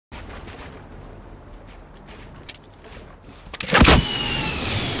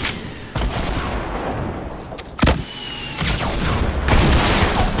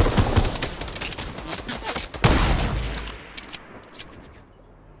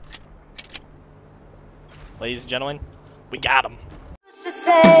Ladies and gentlemen, we got him. Should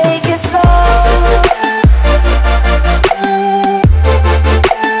take it slow.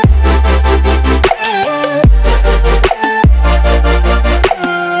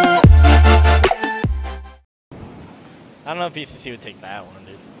 I don't know if BCC would take that one,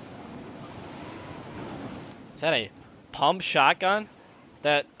 dude. Is that a pump shotgun?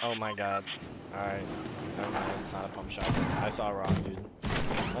 That, oh my god. Alright. Never mind, it's not a pump shotgun. I saw it wrong, dude.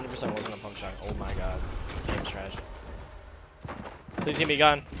 100% wasn't a pump shotgun. Oh my god. This game's trash. Please give me a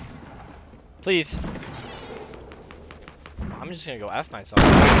gun. Please. I'm just gonna go F myself.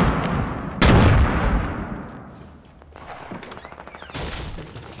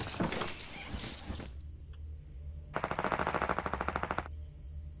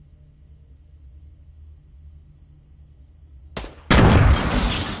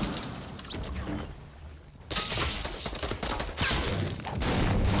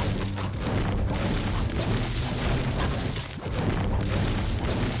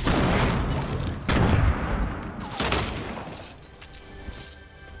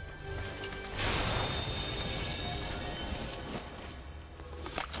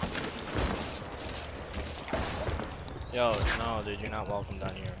 Yo, no, dude, you're not welcome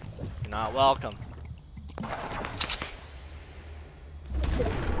down here. You're not welcome.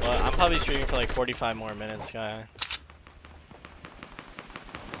 Well, I'm probably streaming for like 45 more minutes, guy.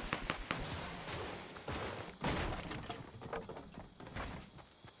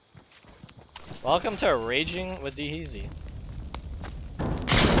 Welcome to Raging with Deezy.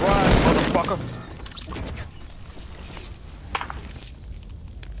 Run, motherfucker.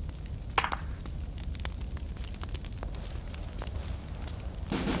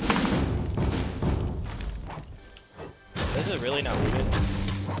 This is really not looted.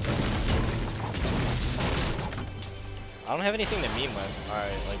 I don't have anything to meme with.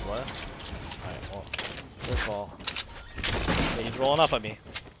 Alright, like what? Alright, well, first of all. Yeah, he's rolling up on me.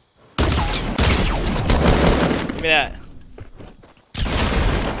 Give me that.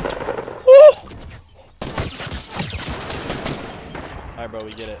 Woo! Alright, bro,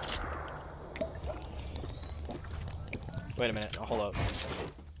 we get it. Wait a minute, hold up.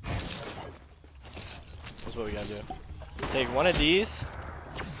 That's what we gotta do. Take one of these.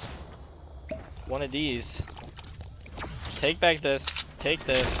 One of these. Take back this. Take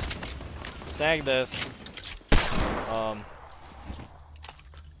this. Snag this. Guess I'll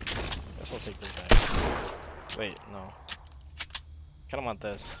take this back. Wait, no. Kinda want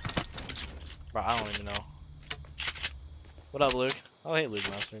this. Bro, I don't even know. What up, Luke? Oh, hey, Luke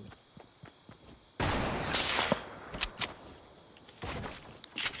Mustard.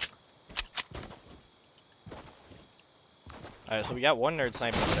 Alright, so we got one nerd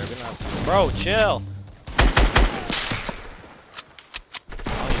sniping over there. We don't have... Bro, chill!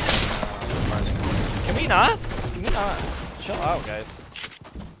 Can we not? Can we not? Chill out, guys.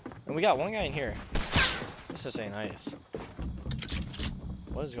 And we got one guy in here. This just ain't nice.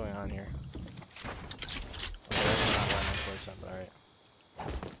 What is going on here? Okay, that's not 1%, but alright.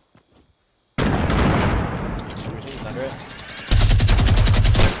 Everything's under it.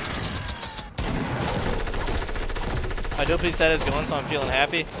 My dopey set is going, so I'm feeling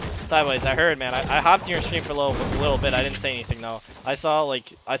happy. Sideways, I heard, man. I hopped in your stream for a little bit. I didn't say anything though. I saw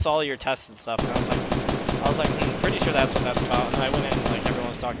your tests and stuff, and I was like, pretty sure that's what that's about. And I went in, and like everyone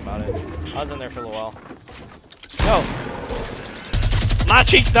was talking about it. I was in there for a little while. Yo, my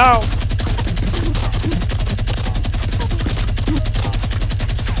cheeks down.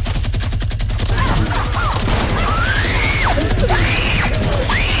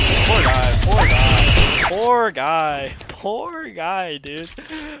 Poor guy, dude.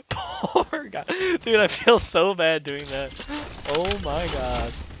 Poor guy. Dude, I feel so bad doing that. Oh my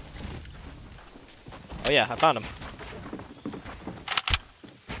god. Oh yeah, I found him.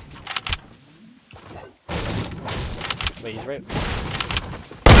 Wait, he's right.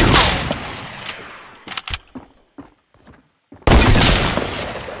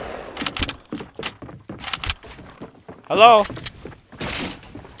 Hello?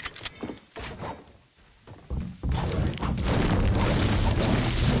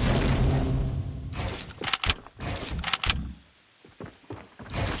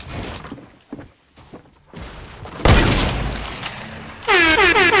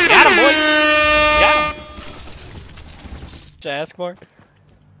 To ask for?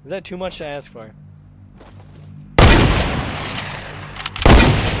 Is that too much to ask for?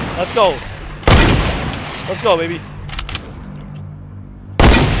 Let's go. Let's go, baby.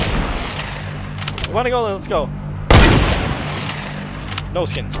 You wanna go? Let's go. No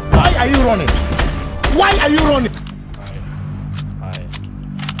skin. Why are you running? Why are you running? Alright.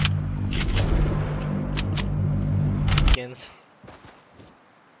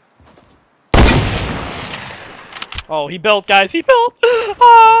 Oh, he built, guys. He built.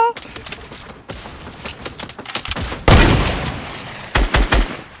 Ah!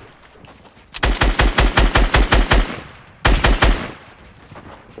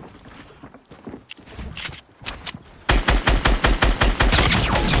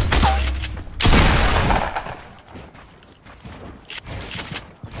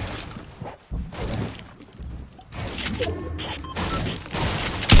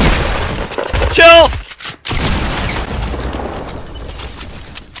 Chill!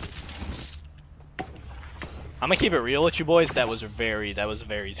 I'm gonna keep it real with you boys. That was very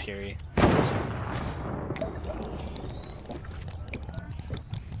scary.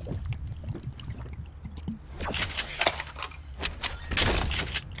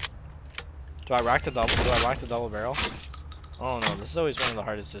 Do I rock the double? Do I rock the double barrel? Oh no, this is always one of the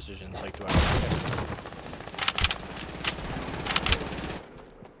hardest decisions. Like, do I rock it?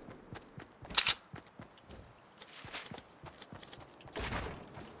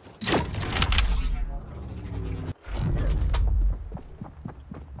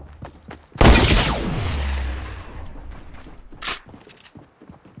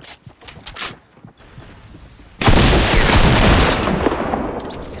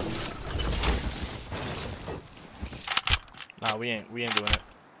 Nah, we ain't doing it.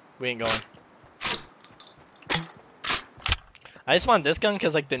 We ain't going. I just want this gun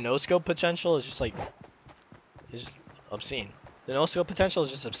because like the no scope potential is just like, it's just obscene. The no scope potential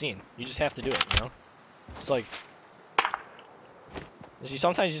is just obscene. You just have to do it, you know. It's like,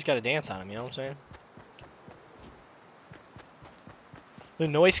 sometimes you just gotta dance on them. You know what I'm saying? The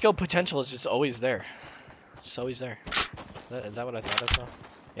noise scope potential is just always there. It's always there. Is that what I thought I saw?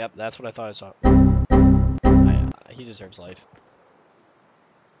 Yep, that's what I thought I saw. He deserves life.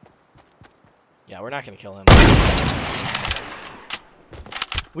 Yeah, we're not gonna kill him.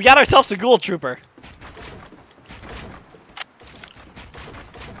 We got ourselves a ghoul trooper.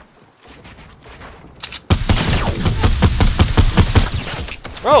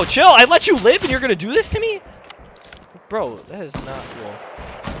 Bro, chill. I let you live and you're gonna do this to me? Bro, that is not cool.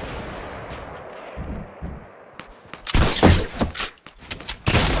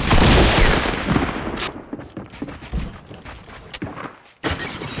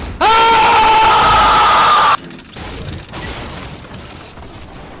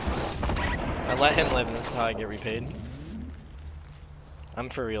 Let him live and this is how I get repaid. I'm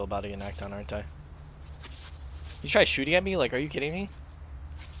for real about to get knocked down, aren't I? You try shooting at me? Like, are you kidding me?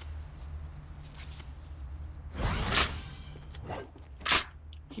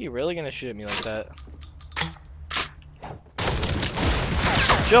 He really gonna shoot at me like that?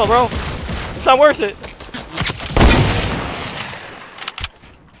 Chill, bro. It's not worth it.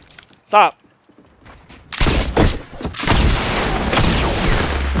 Stop.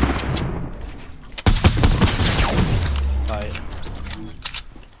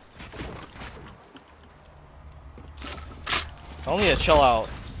 Only a chill out.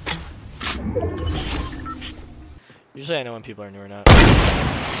 Usually I know when people are new or not.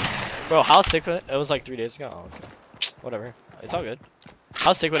 Bro, how sick would it was like 3 days ago? Oh, okay. Whatever. It's all good.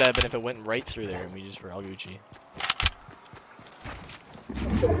 How sick would it have been if it went right through there and we just were all Gucci?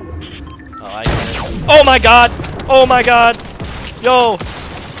 Oh, I got it. Oh my god! Oh my god! Yo!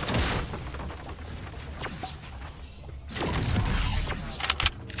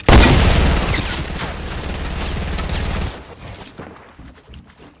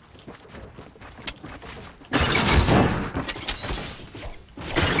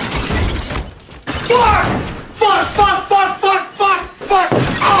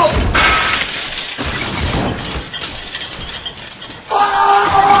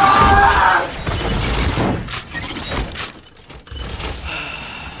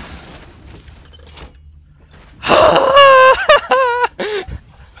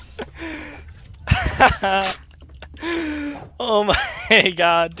 Oh my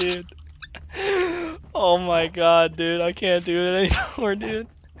god, dude. Oh my god, dude. I can't do it anymore, dude.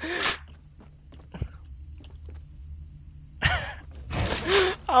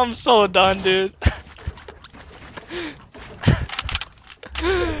 I'm so done, dude.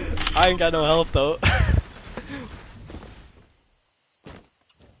 I ain't got no health though.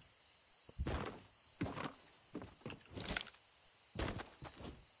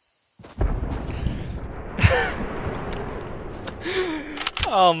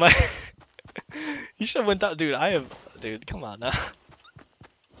 Oh my. You should have went out, dude. Dude, come on now.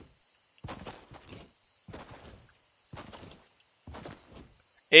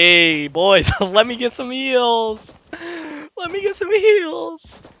 Hey, boys, let me get some heals. Let me get some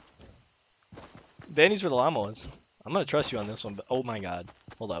heals. Danny's where the llama was. I'm gonna trust you on this one, but oh my god.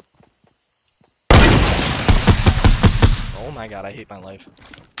 Hold up. Oh my god, I hate my life.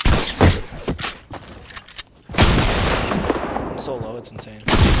 I'm so low, it's insane.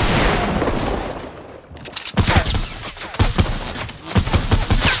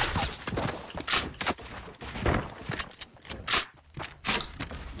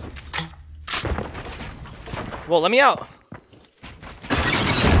 Well, let me out.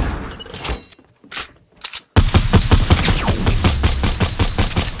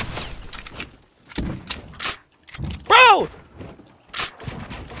 Bro!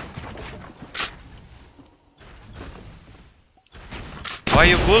 Why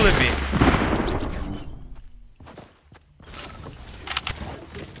you bullying me?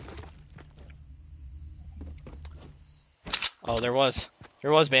 Oh, there was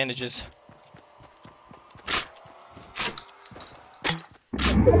bandages.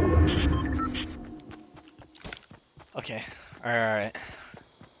 Okay, alright.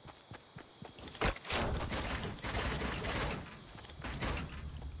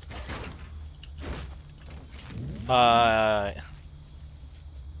 Uh...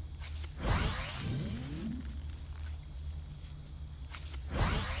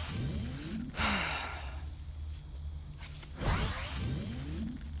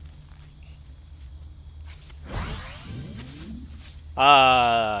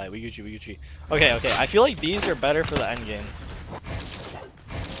 we Gucci. Okay, I feel like these are better for the end game.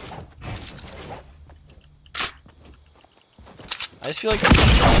 I just feel like...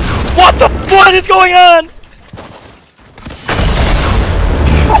 What the fuck is going on?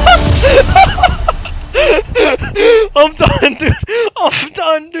 I'm done, dude. I'm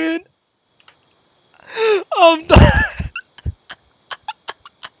done, dude. I'm done.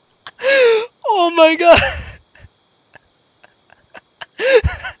 Oh my god.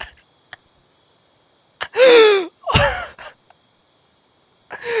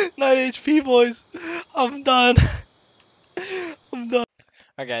 9 HP, boys. I'm done. I'm done.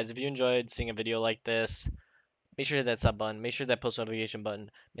 Alright, guys, if you enjoyed seeing a video like this, make sure to hit that sub button, make sure to hit that post notification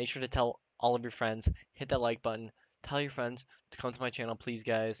button, make sure to tell all of your friends, hit that like button, tell your friends to come to my channel, please,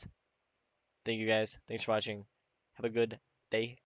 guys. Thank you, guys. Thanks for watching. Have a good day.